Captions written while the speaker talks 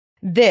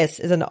This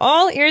is an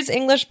All Ears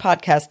English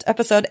podcast,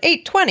 episode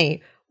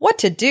 820, What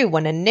to Do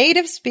When a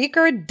Native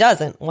Speaker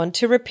Doesn't Want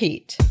to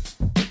Repeat.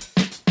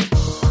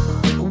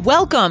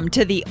 Welcome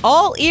to the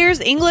All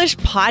Ears English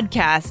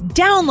podcast,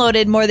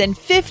 downloaded more than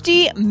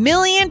 50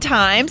 million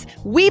times.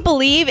 We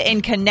believe in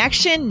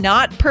connection,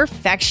 not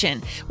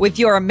perfection, with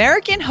your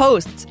American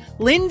hosts,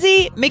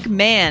 Lindsay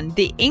McMahon,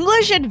 the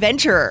English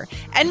adventurer,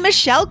 and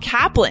Michelle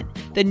Kaplan,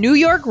 the New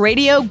York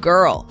radio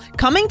girl,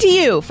 coming to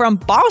you from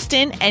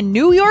Boston and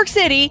New York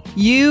City,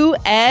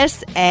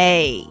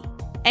 USA.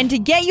 And to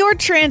get your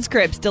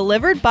transcripts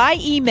delivered by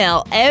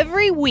email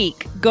every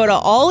week, go to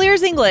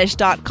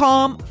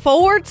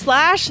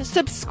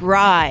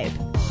allearsenglish.com/subscribe.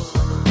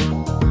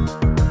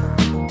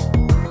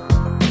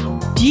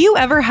 Do you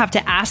ever have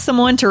to ask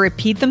someone to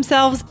repeat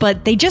themselves,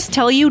 but they just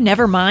tell you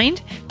never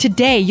mind?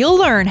 Today, you'll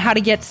learn how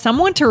to get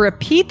someone to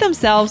repeat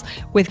themselves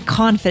with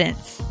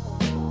confidence.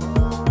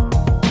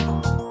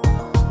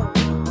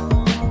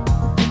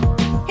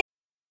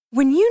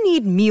 When you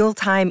need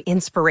mealtime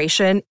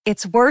inspiration,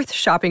 it's worth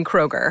shopping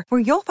Kroger, where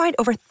you'll find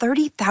over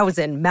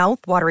 30,000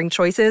 mouth-watering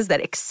choices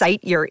that excite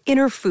your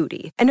inner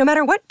foodie. And no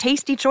matter what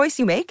tasty choice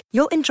you make,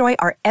 you'll enjoy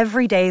our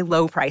everyday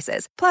low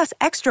prices, plus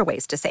extra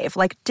ways to save,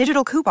 like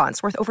digital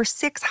coupons worth over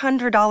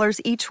 $600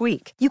 each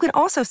week. You can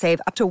also save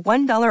up to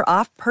 $1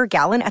 off per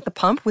gallon at the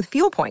pump with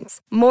fuel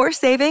points. More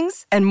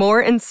savings and more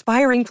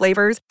inspiring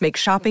flavors make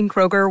shopping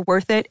Kroger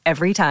worth it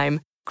every time.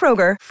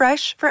 Kroger,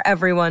 fresh for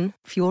everyone.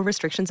 Fuel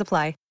restrictions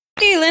apply.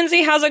 Hey,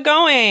 Lindsay, how's it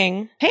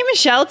going? Hey,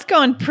 Michelle, it's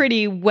going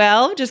pretty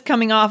well. Just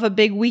coming off a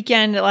big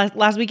weekend.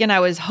 Last weekend, I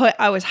was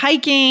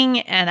hiking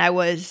and I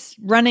was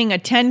running a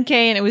 10K,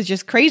 and it was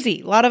just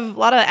crazy. A lot of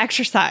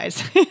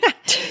exercise.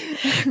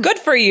 Good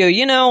for you.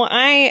 You know,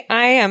 I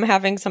am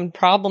having some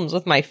problems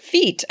with my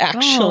feet,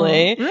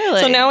 actually. Oh,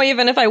 really? So now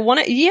even if I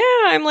want to,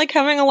 I'm like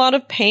having a lot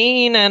of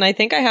pain, and I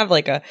think I have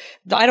like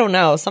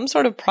some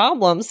sort of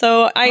problem.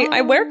 So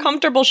I wear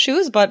comfortable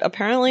shoes, but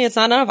apparently it's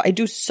not enough. I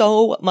do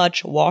so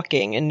much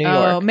walking in New York.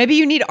 Oh, maybe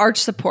you need arch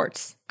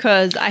supports,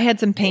 because I had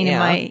some pain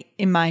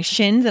in my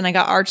shins, and I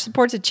got arch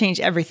supports. It changed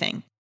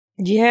everything.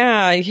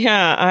 Yeah,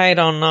 I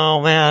don't know,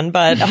 man,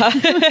 but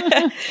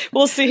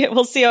we'll see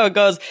how it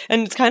goes.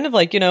 And it's kind of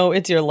like,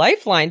 it's your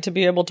lifeline to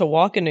be able to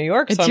walk in New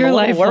York. It's so I'm your a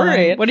little lifeline.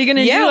 worried. What are you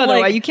going to do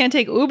otherwise? You can't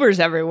take Ubers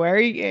everywhere.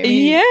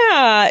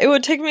 It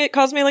would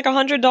cost me like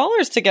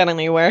 $100 to get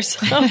anywhere.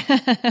 So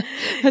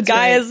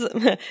guys,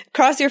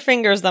 cross your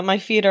fingers that my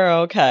feet are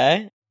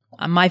okay.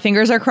 My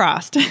fingers are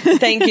crossed.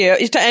 Thank you.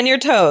 And your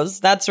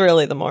toes. That's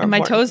really the more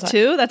important. My toes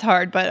too? That's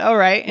hard, but all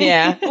right.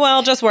 Yeah.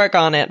 Well, just work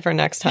on it for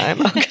next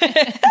time.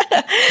 Okay.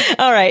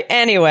 All right.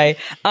 Anyway.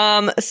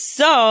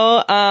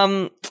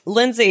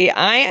 Lindsay,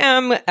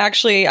 I'm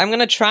going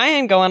to try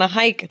and go on a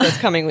hike this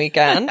coming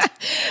weekend.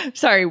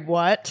 Sorry,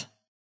 what?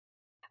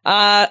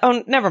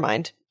 Never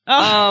mind.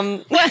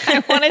 I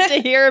wanted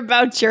to hear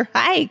about your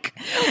hike.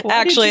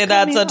 Actually,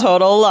 that's a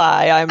total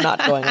lie. I'm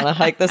not going on a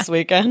hike this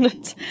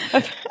weekend.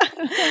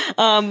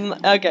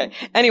 Okay.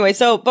 Anyway,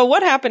 but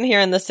what happened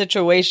here in this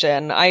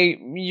situation?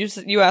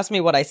 You asked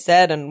me what I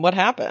said and what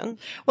happened.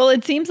 Well,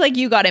 it seems like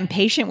you got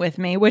impatient with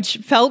me, which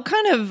felt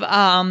kind of,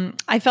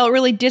 I felt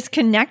really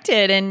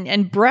disconnected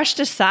and brushed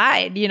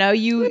aside. You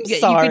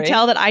could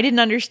tell that I didn't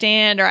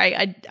understand, or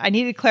I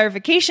needed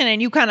clarification, and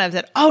you kind of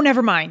said, oh,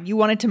 never mind. You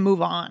wanted to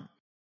move on.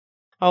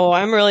 Oh,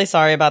 I'm really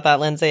sorry about that,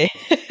 Lindsay.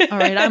 All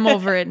right, I'm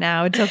over it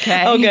now. It's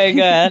okay. Okay,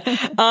 good.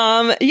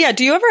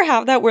 Do you ever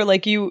have that where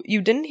like you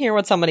didn't hear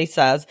what somebody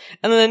says,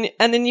 and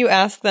then you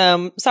ask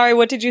them, "Sorry,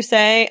 what did you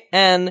say?"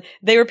 and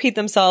they repeat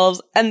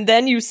themselves, and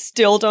then you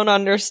still don't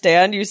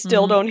understand, you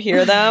still don't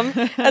hear them,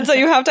 and so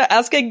you have to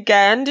ask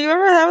again. Do you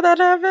ever have that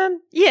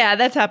happen? Yeah,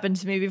 that's happened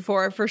to me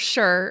before, for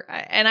sure.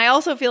 And I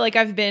also feel like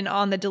I've been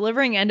on the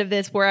delivering end of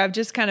this, where I've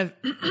just kind of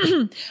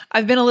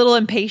I've been a little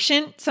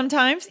impatient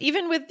sometimes,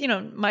 even with,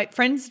 my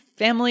friends,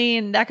 family,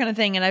 and that kind of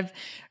thing. And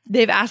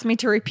they've asked me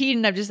to repeat,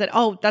 and I've just said,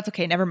 oh, that's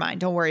okay. Never mind.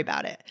 Don't worry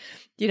about it.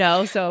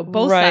 So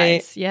both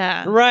sides.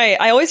 Yeah. Right.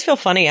 I always feel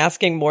funny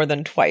asking more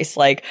than twice.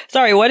 Like,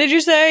 sorry, what did you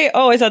say?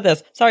 Oh, I said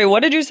this. Sorry, what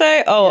did you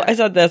say? Oh, yeah. I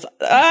said this.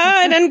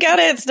 I didn't get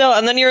it still.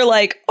 And then you're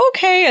like,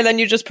 okay. And then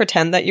you just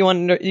pretend that you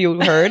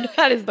heard.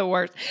 That is the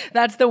worst.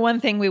 That's the one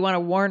thing we want to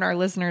warn our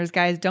listeners,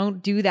 guys.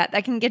 Don't do that.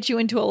 That can get you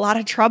into a lot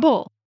of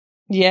trouble.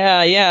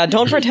 Yeah.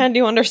 Don't pretend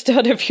you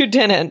understood if you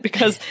didn't,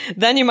 because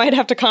then you might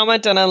have to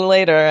comment on it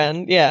later.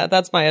 And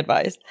that's my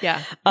advice.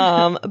 Yeah.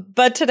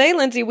 But today,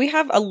 Lindsay, we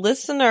have a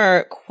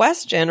listener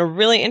question, a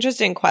really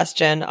interesting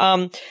question,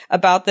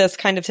 about this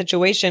kind of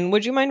situation.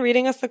 Would you mind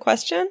reading us the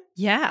question?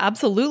 Yeah,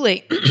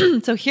 absolutely.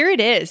 So here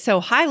it is. So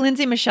hi,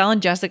 Lindsay, Michelle,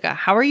 and Jessica.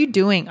 How are you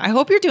doing? I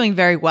hope you're doing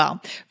very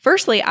well.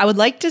 Firstly, I would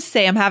like to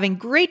say I'm having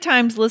great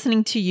times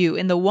listening to you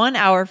in the 1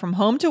 hour from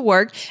home to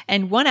work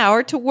and 1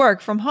 hour to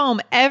work from home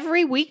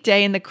every weekday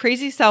delay in the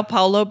crazy Sao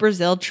Paulo,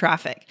 Brazil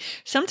traffic.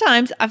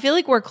 Sometimes I feel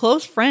like we're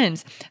close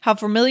friends, how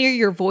familiar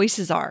your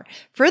voices are.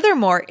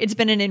 Furthermore, it's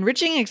been an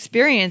enriching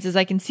experience as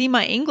I can see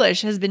my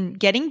English has been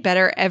getting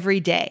better every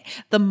day.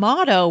 The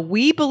motto,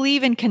 we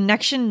believe in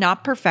connection,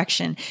 not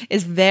perfection,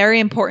 is very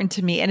important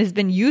to me and has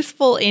been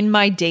useful in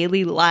my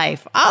daily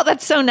life. Oh,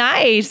 that's so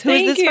nice. Who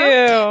is this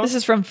from? This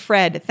is from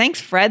Fred.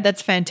 Thanks, Fred.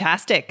 That's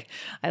fantastic.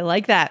 I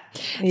like that.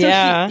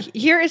 So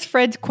here is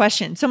Fred's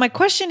question. So my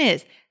question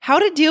is, how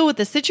to deal with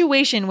the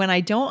situation when I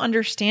don't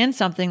understand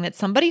something that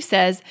somebody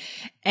says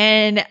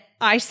and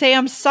I say,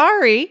 I'm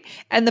sorry,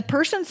 and the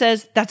person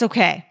says, that's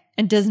okay,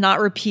 and does not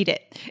repeat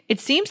it. It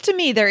seems to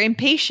me they're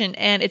impatient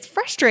and it's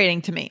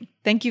frustrating to me.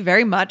 Thank you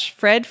very much,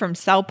 Fred from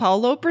Sao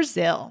Paulo,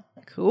 Brazil.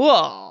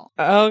 Cool.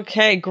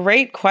 Okay,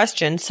 great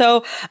question.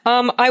 So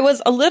I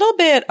was a little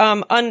bit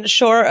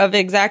unsure of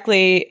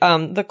exactly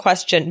the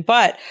question,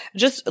 but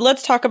just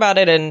let's talk about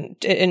it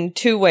in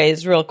two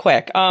ways real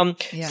quick.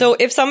 So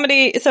if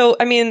somebody,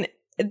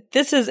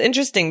 this is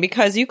interesting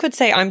because you could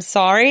say, I'm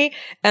sorry,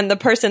 and the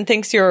person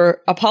thinks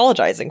you're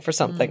apologizing for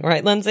something,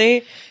 right,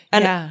 Lindsay?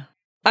 And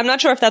I'm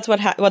not sure if that's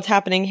what's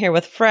happening here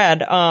with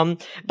Fred,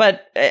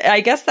 but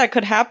I guess that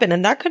could happen.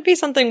 And that could be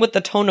something with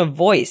the tone of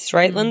voice,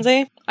 right,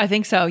 Lindsay? I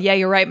think so. Yeah,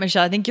 you're right,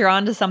 Michelle. I think you're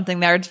onto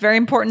something there. It's very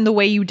important the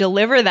way you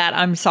deliver that,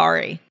 I'm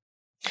sorry.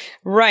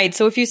 Right.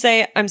 So if you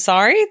say, I'm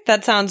sorry,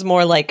 that sounds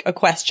more like a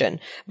question.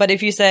 But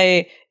if you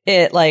say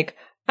it like,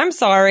 I'm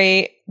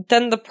sorry,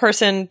 then the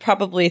person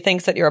probably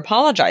thinks that you're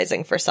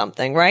apologizing for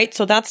something, right?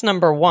 So that's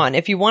number one.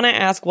 If you want to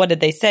ask, what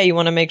did they say? You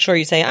want to make sure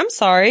you say, I'm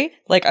sorry.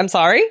 Like, I'm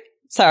sorry.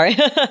 Sorry.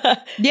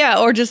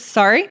 Yeah. Or just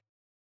sorry.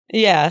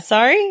 Yeah.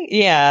 Sorry.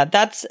 Yeah.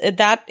 That's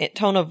that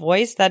tone of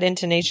voice, that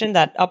intonation,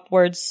 that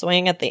upward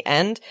swing at the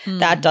end.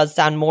 That does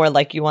sound more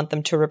like you want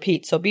them to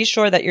repeat. So be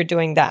sure that you're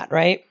doing that,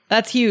 right?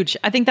 That's huge.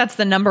 I think that's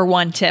the number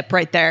one tip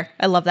right there.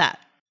 I love that.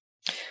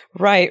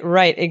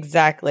 Right,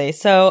 exactly.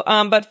 So,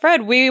 but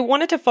Fred, we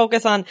wanted to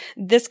focus on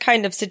this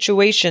kind of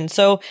situation.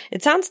 So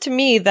it sounds to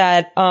me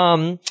that,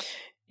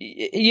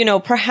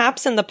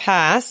 perhaps in the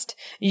past,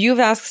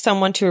 you've asked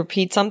someone to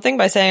repeat something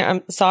by saying,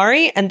 I'm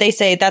sorry, and they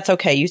say, that's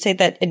okay. You say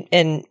that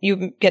and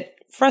you get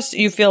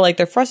you feel like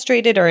they're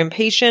frustrated or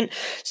impatient.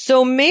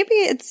 So maybe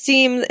it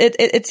seems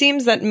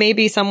that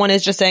maybe someone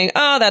is just saying,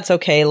 oh, that's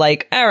okay.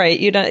 Like, all right,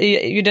 you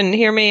didn't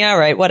hear me. All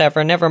right,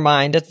 whatever. Never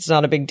mind. It's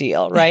not a big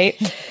deal. Right.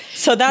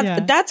 So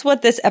that's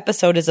what this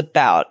episode is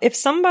about. If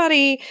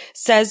somebody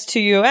says to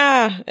you,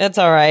 it's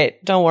all right,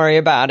 don't worry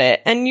about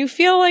it, and you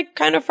feel like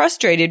kind of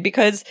frustrated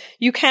because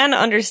you can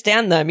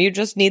understand them, you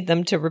just need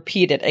them to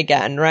repeat it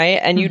again, right?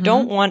 And you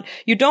don't want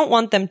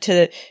them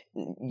to,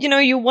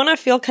 you want to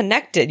feel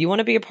connected. You want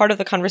to be a part of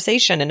the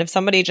conversation. And if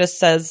somebody just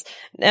says,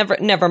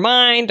 never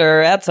mind,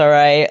 or that's all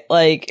right,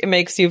 like it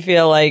makes you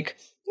feel like,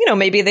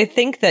 maybe they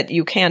think that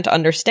you can't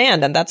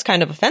understand, and that's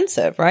kind of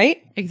offensive,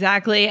 right?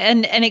 Exactly.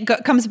 And it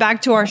comes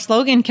back to our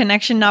slogan,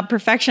 connection, not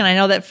perfection. I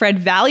know that Fred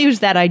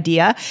values that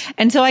idea.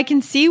 And so I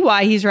can see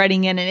why he's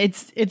writing in, and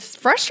it's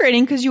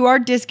frustrating because you are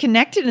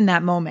disconnected in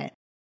that moment.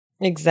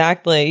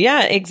 Exactly.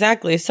 Yeah,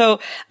 exactly.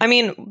 So,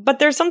 but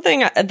there's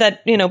something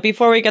that,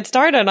 before we get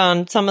started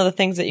on some of the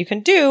things that you can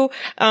do,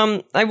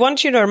 I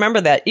want you to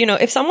remember that,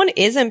 if someone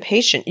is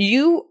impatient,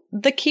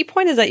 the key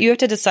point is that you have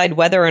to decide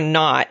whether or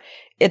not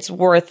it's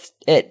worth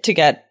it to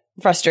get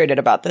frustrated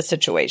about the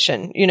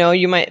situation.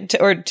 You might,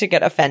 or to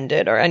get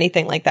offended or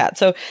anything like that.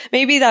 So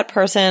maybe that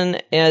person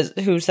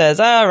who says,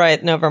 all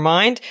right, never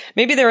mind.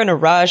 Maybe they're in a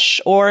rush,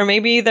 or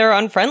maybe they're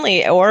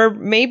unfriendly, or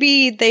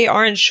maybe they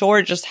aren't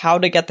sure just how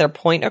to get their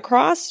point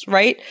across,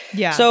 right?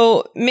 Yeah.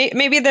 So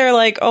maybe they're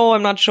like, oh,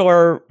 I'm not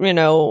sure,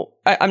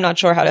 I'm not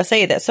sure how to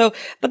say this. So,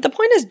 but the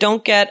point is,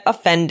 don't get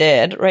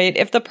offended, right?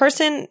 If the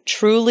person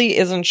truly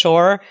isn't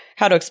sure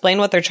how to explain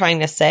what they're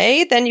trying to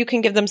say, then you can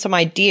give them some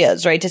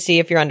ideas, right? To see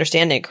if you're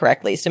understanding it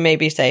correctly. So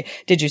maybe say,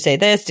 did you say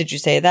this? Did you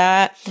say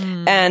that?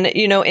 And,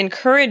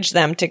 encourage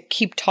them to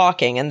keep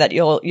talking, and that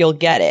you'll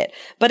get it.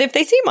 But if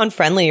they seem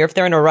unfriendly, or if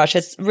they're in a rush,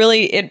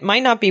 it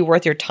might not be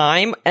worth your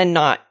time and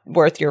not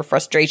worth your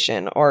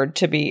frustration or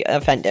to be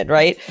offended,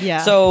 right?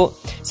 Yeah.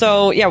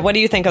 So yeah, what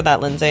do you think of that,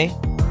 Lindsay?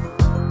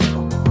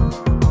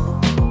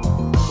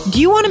 Do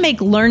you want to make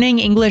learning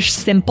English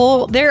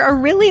simple? There are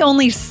really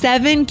only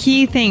 7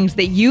 key things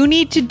that you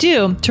need to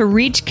do to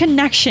reach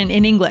connection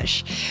in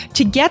English.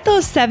 To get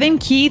those 7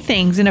 key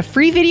things in a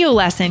free video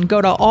lesson,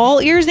 go to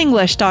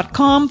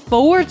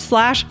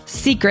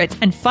allearsenglish.com/secrets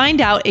and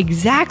find out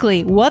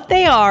exactly what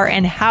they are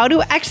and how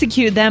to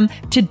execute them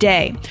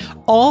today.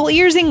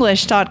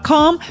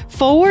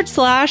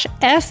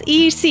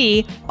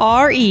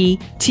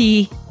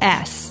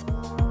 allearsenglish.com/secrets.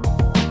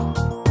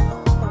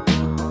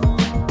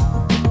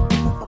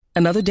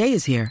 Another day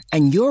is here,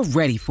 and you're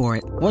ready for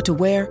it. What to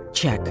wear?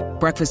 Check.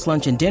 Breakfast,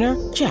 lunch, and dinner?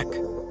 Check.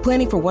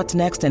 Planning for what's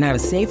next and how to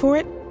save for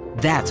it?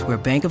 That's where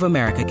Bank of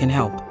America can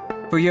help.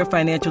 For your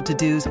financial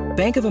to-dos,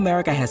 Bank of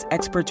America has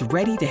experts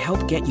ready to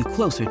help get you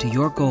closer to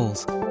your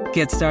goals.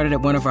 Get started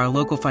at one of our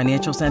local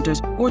financial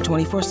centers or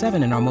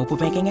 24/7 in our mobile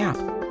banking app.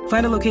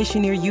 Find a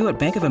location near you at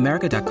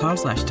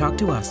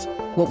bankofamerica.com/talktous.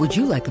 What would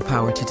you like the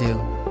power to do?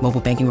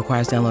 Mobile banking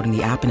requires downloading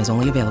the app and is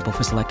only available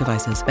for select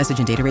devices. Message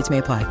and data rates may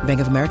apply.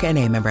 Bank of America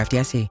NA, member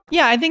FDIC.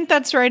 Yeah, I think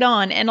that's right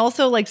on. And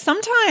also, like,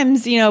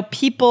 sometimes,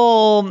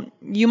 people,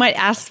 you might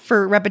ask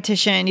for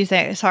repetition. You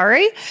say,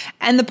 sorry.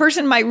 And the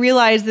person might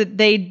realize that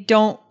they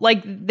don't,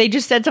 they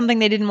just said something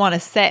they didn't want to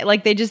say.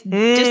 Like, they just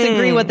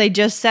disagree what they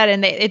just said.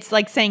 And it's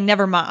like saying,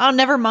 never mind. Oh,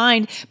 never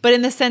mind. But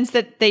in the sense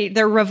that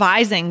they're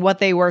revising what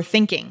they were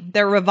thinking.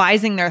 They're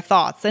revising their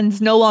thoughts and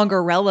it's no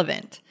longer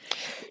relevant.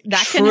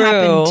 That can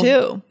happen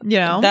too,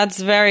 That's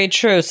very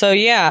true. So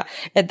yeah,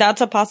 that's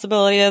a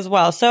possibility as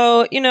well.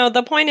 So,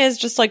 the point is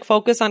just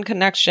focus on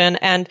connection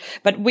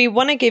but we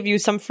want to give you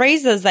some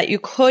phrases that you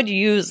could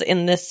use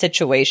in this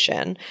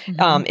situation.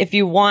 If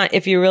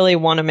you really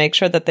want to make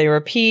sure that they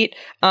repeat.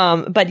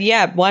 But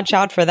yeah, watch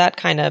out for that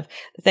kind of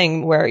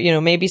thing where,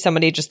 maybe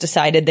somebody just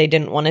decided they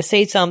didn't want to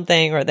say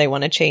something or they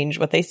want to change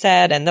what they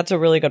said. And that's a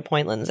really good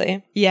point,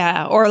 Lindsay.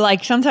 Yeah. Or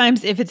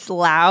sometimes if it's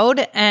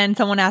loud and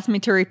someone asks me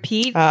to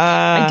repeat,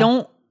 I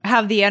don't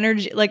have the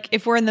energy. Like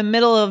if we're in the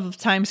middle of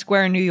Times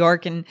Square in New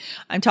York and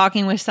I'm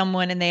talking with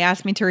someone and they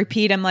ask me to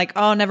repeat, I'm like,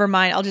 oh, never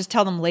mind. I'll just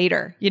tell them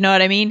later. You know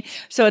what I mean?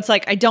 So it's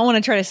I don't want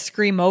to try to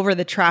scream over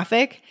the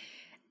traffic.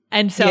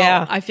 And so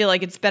I feel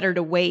like it's better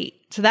to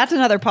wait. So that's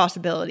another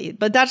possibility.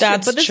 But that's true.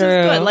 But this true.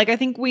 Is good. I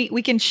think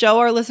we can show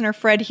our listener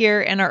Fred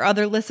here and our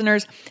other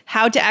listeners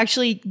how to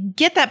actually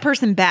get that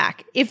person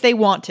back if they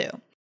want to.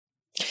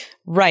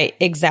 Right,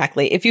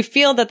 exactly. If you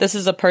feel that this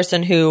is a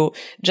person who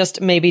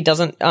just maybe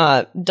doesn't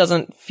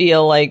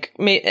feel like,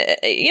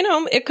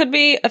 it could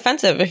be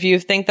offensive if you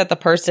think that the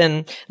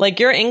person,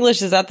 your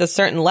English is at this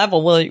certain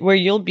level where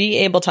you'll be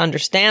able to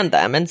understand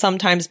them. And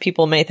sometimes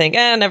people may think,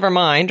 never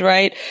mind,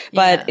 right?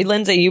 But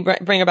Lindsay, you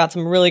bring about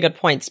some really good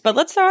points. But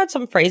let's throw out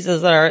some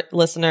phrases that our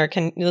listeners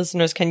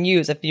can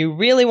use. If you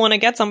really want to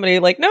get somebody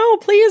no,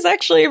 please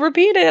actually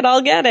repeat it.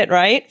 I'll get it,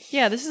 right?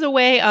 Yeah, this is a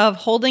way of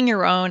holding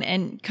your own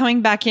and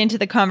coming back into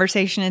the conversation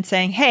and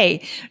saying,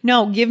 hey,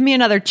 no, give me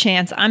another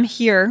chance. I'm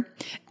here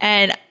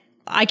and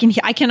I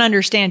can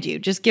understand you.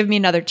 Just give me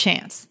another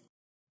chance.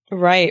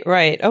 Right.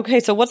 Okay.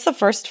 So what's the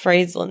first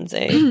phrase,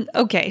 Lindsay?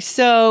 Okay.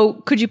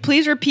 So could you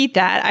please repeat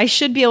that? I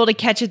should be able to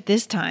catch it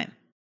this time.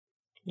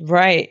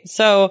 Right.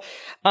 So,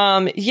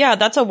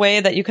 that's a way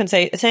that you can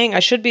saying I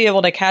should be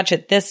able to catch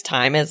it this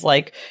time is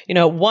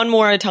one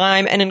more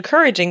time and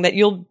encouraging that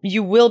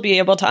you will be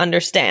able to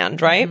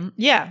understand, right? Mm-hmm.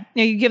 Yeah.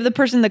 You give the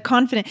person the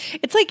confidence.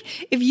 It's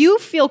if you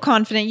feel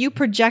confident, you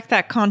project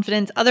that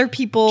confidence. Other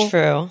people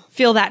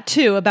feel that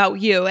too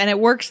about you, and it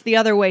works the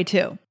other way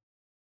too.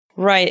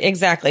 Right.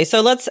 Exactly.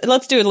 So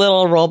let's do a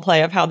little role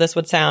play of how this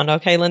would sound.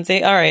 Okay,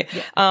 Lindsay? All right.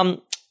 Yeah.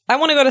 I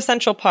want to go to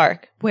Central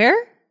Park. Where?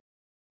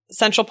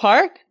 Central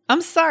Park?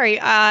 I'm sorry.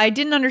 I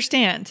didn't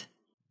understand.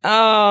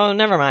 Oh,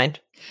 never mind.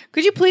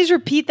 Could you please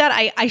repeat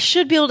that? I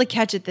should be able to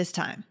catch it this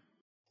time.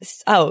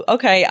 Oh,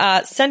 okay.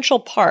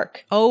 Central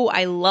Park. Oh,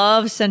 I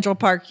love Central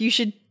Park. You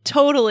should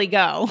totally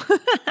go.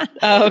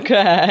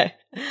 Okay.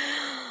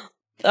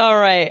 All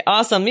right.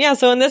 Awesome. Yeah.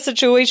 So in this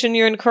situation,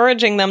 you're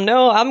encouraging them.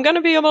 No, I'm going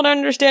to be able to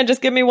understand.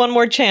 Just give me one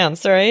more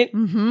chance. Right.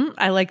 Mm-hmm.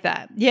 I like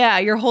that. Yeah.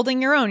 You're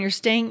holding your own. You're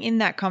staying in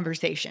that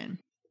conversation.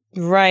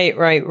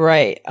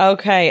 Right.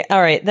 Okay. All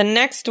right. The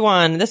next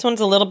one, this one's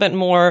a little bit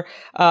more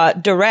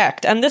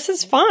direct, and this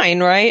is fine,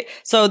 right?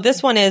 So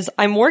this one is,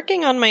 I'm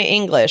working on my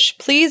English.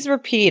 Please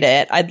repeat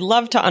it. I'd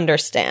love to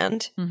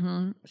understand.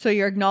 Mm-hmm. So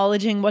you're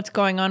acknowledging what's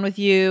going on with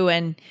you.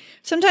 And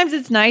sometimes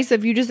it's nice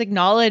if you just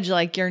acknowledge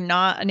you're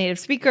not a native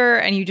speaker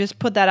and you just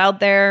put that out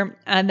there,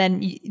 and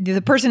then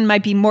the person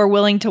might be more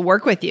willing to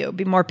work with you,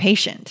 be more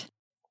patient.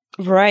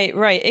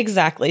 Right,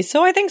 exactly.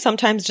 So I think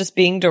sometimes just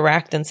being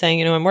direct and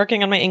saying, I'm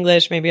working on my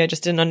English, maybe I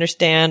just didn't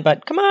understand,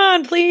 but come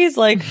on, please,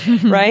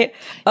 right?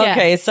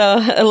 Okay, so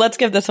let's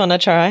give this one a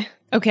try.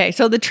 Okay,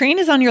 so the train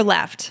is on your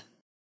left.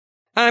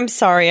 I'm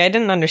sorry, I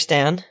didn't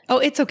understand. Oh,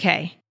 it's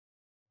okay.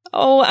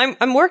 Oh,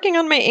 I'm working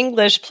on my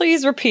English.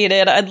 Please repeat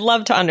it. I'd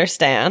love to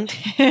understand.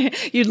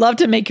 You'd love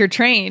to make your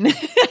train.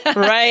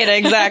 Right,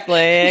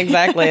 exactly.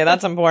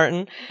 That's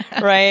important,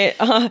 right?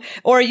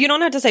 Or you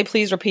don't have to say,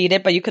 please repeat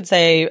it, but you could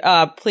say,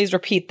 please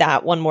repeat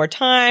that one more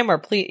time, or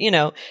please,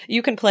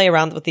 you can play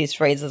around with these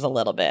phrases a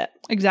little bit.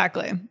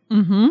 Exactly.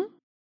 Mm-hmm.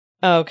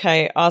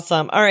 Okay,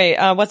 awesome. All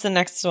right, what's the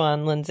next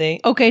one,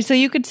 Lindsay? Okay, so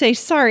you could say,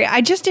 sorry,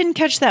 I just didn't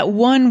catch that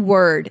one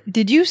word.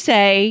 Did you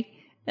say...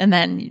 And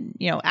then,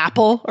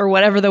 apple or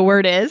whatever the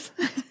word is.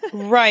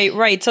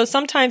 Right. So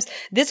sometimes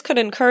this could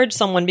encourage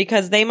someone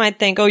because they might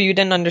think, oh, you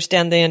didn't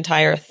understand the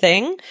entire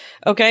thing.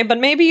 Okay. But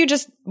maybe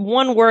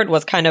one word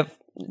was kind of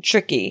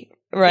tricky.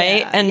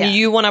 Right.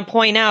 You want to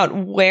point out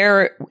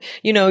where,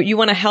 you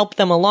want to help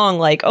them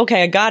along.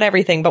 Okay, I got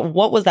everything, but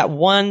what was that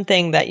one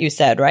thing that you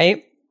said?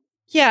 Right.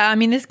 Yeah. I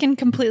mean, this can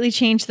completely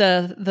change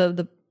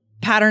the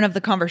pattern of the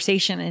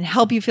conversation and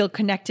help you feel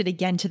connected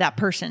again to that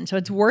person. So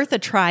it's worth a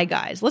try,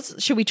 guys.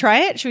 Should we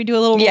try it? Should we do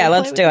a little role play?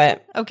 Let's do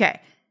it.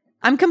 Okay.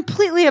 I'm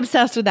completely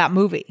obsessed with that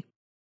movie.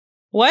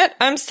 What?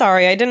 I'm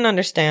sorry. I didn't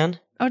understand.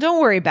 Oh, don't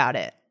worry about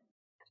it.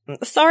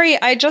 Sorry.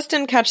 I just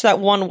didn't catch that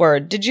one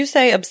word. Did you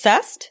say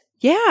obsessed?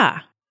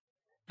 Yeah.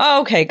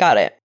 Oh, okay, got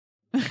it.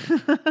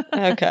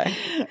 Okay.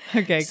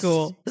 Okay,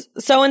 cool.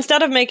 So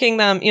instead of making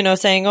them,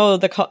 saying, oh,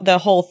 the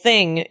whole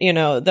thing,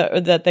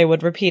 that they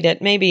would repeat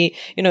it, maybe,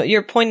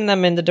 you're pointing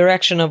them in the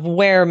direction of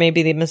where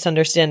maybe the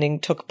misunderstanding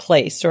took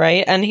place,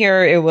 right? And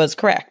here it was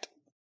correct.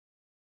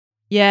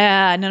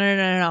 Yeah,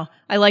 no.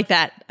 I like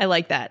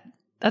that.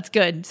 That's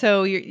good.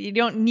 So you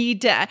don't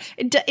need to,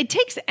 it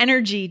takes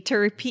energy to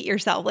repeat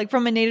yourself. Like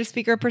from a native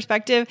speaker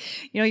perspective,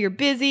 you're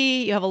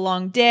busy, you have a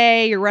long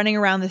day, you're running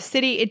around the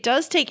city. It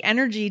does take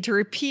energy to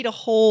repeat a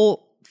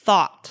whole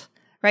thought,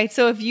 right?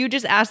 So if you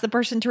just ask the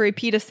person to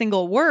repeat a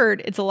single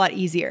word, it's a lot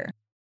easier.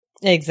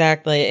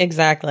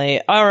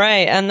 Exactly. All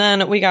right. And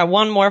then we got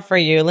one more for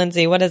you.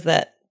 Lindsay, what is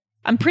that?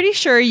 I'm pretty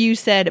sure you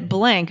said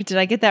blank. Did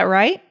I get that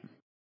right?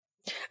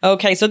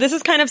 Okay, so this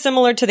is kind of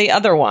similar to the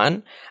other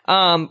one,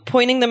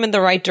 pointing them in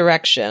the right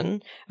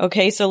direction.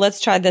 Okay, so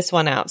let's try this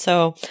one out.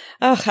 So,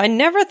 I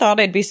never thought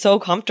I'd be so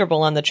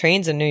comfortable on the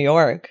trains in New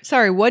York.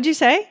 Sorry, what'd you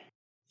say?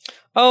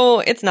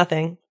 Oh, it's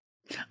nothing.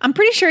 I'm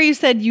pretty sure you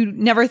said you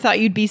never thought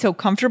you'd be so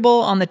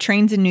comfortable on the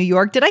trains in New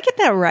York. Did I get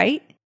that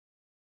right?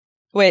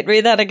 Wait,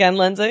 read that again,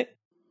 Lindsay.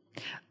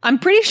 I'm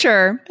pretty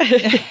sure.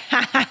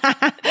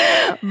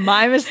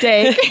 My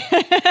mistake.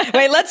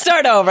 Wait, let's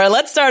start over. Okay,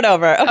 let's start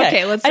over.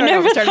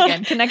 Start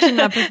again. Connection,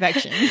 not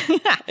perfection.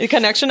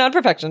 Connection, not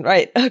perfection.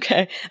 Right.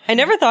 Okay. I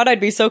never thought I'd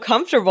be so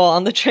comfortable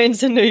on the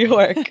trains in New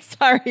York.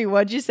 Sorry,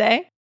 what'd you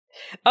say?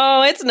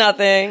 Oh, it's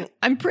nothing.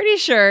 I'm pretty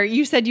sure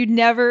you said you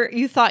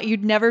thought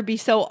you'd never be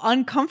so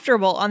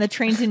uncomfortable on the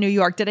trains in New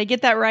York. Did I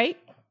get that right?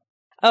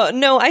 Oh,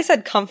 no, I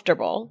said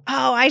comfortable.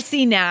 Oh, I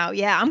see now.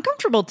 Yeah, I'm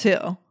comfortable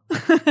too.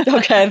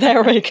 Okay,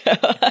 there we go.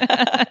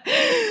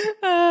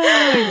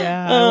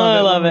 Yeah,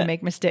 I love it when we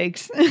make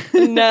mistakes.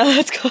 No,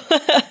 that's cool.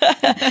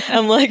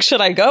 I'm like,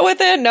 should I go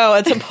with it? No,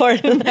 it's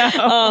important.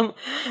 No.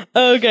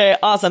 Okay,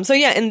 awesome. So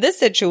yeah, in this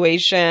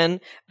situation,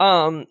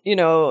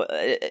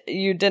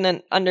 you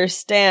didn't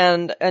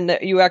understand, and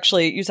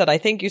you said, I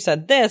think you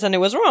said this, and it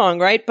was wrong,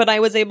 right? But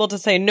I was able to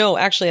say, no,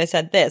 actually I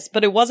said this,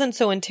 but it wasn't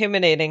so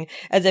intimidating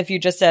as if you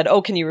just said,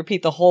 oh, can you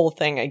repeat the whole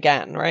thing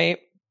again, right?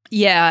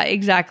 Yeah,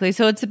 exactly.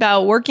 So it's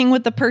about working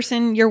with the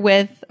person you're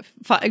with,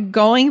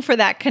 going for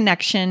that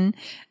connection.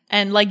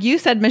 And like you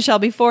said, Michelle,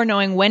 before,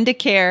 knowing when to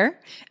care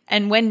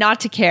and when not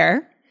to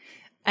care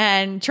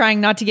and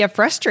trying not to get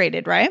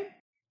frustrated, right?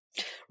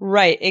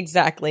 Right,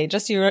 exactly.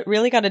 Just you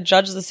really got to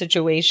judge the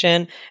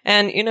situation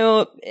and,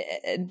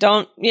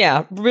 don't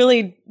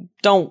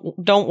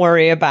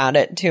worry about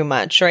it too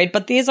much, right?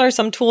 But these are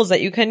some tools that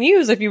you can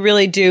use if you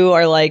really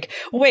are like,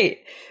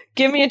 wait,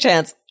 give me a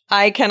chance.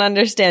 I can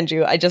understand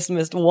you. I just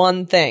missed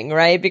one thing,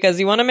 right? Because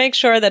you want to make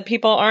sure that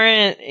people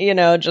aren't,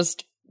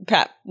 just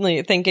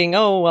thinking,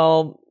 oh,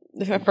 well,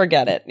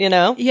 forget it,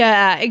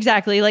 Yeah,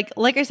 exactly. Like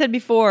I said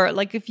before,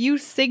 like if you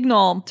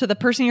signal to the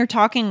person you're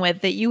talking with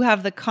that you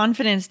have the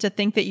confidence to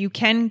think that you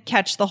can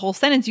catch the whole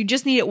sentence, you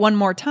just need it one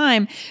more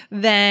time,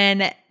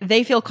 then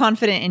they feel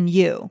confident in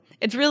you.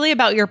 It's really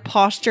about your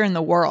posture in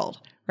the world.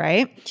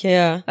 Right?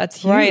 Yeah. That's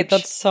huge. Right.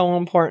 That's so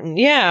important.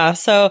 Yeah.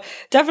 So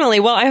definitely.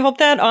 Well, I hope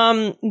that,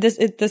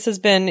 this has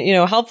been,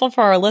 helpful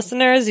for our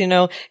listeners,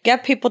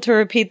 get people to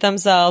repeat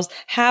themselves,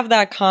 have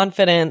that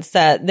confidence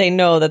that they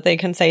know that they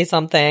can say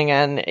something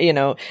and,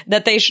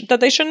 that they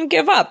shouldn't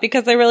give up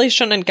because they really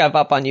shouldn't give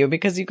up on you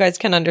because you guys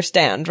can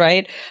understand.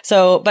 Right.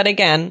 So, but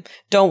again,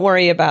 don't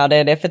worry about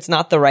it if it's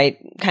not the right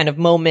kind of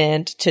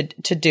moment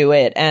to do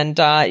it. And,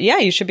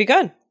 you should be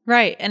good.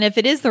 Right. And if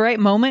it is the right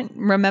moment,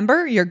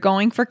 remember, you're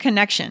going for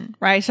connection,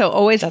 right? So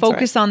always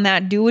focus on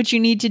that. Do what you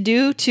need to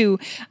do to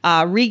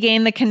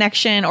regain the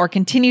connection or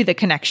continue the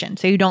connection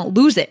so you don't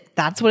lose it.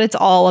 That's what it's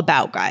all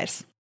about,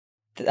 guys.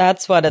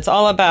 That's what it's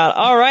all about.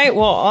 All right.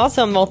 Well,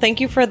 awesome. Well, thank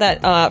you for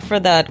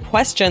that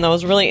question. That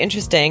was really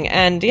interesting.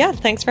 And yeah,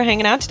 thanks for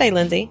hanging out today,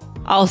 Lindsay.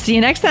 I'll see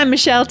you next time,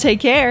 Michelle.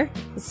 Take care.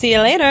 See you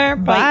later.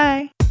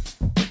 Bye.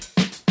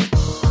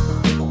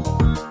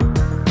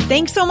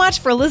 Thanks so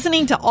much for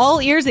listening to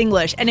All Ears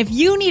English. And if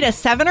you need a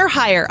 7 or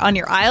higher on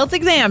your IELTS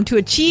exam to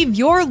achieve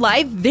your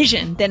life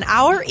vision, then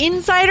our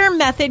Insider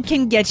Method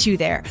can get you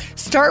there.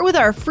 Start with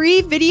our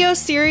free video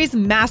series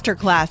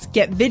masterclass.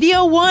 Get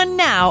video 1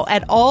 now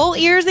at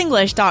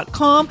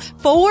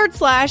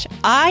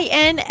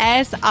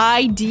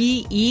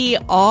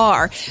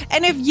allearsenglish.com/INSIDER.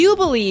 And if you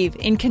believe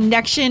in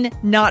connection,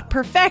 not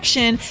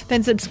perfection,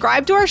 then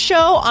subscribe to our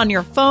show on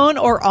your phone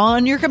or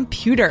on your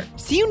computer.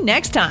 See you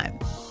next time.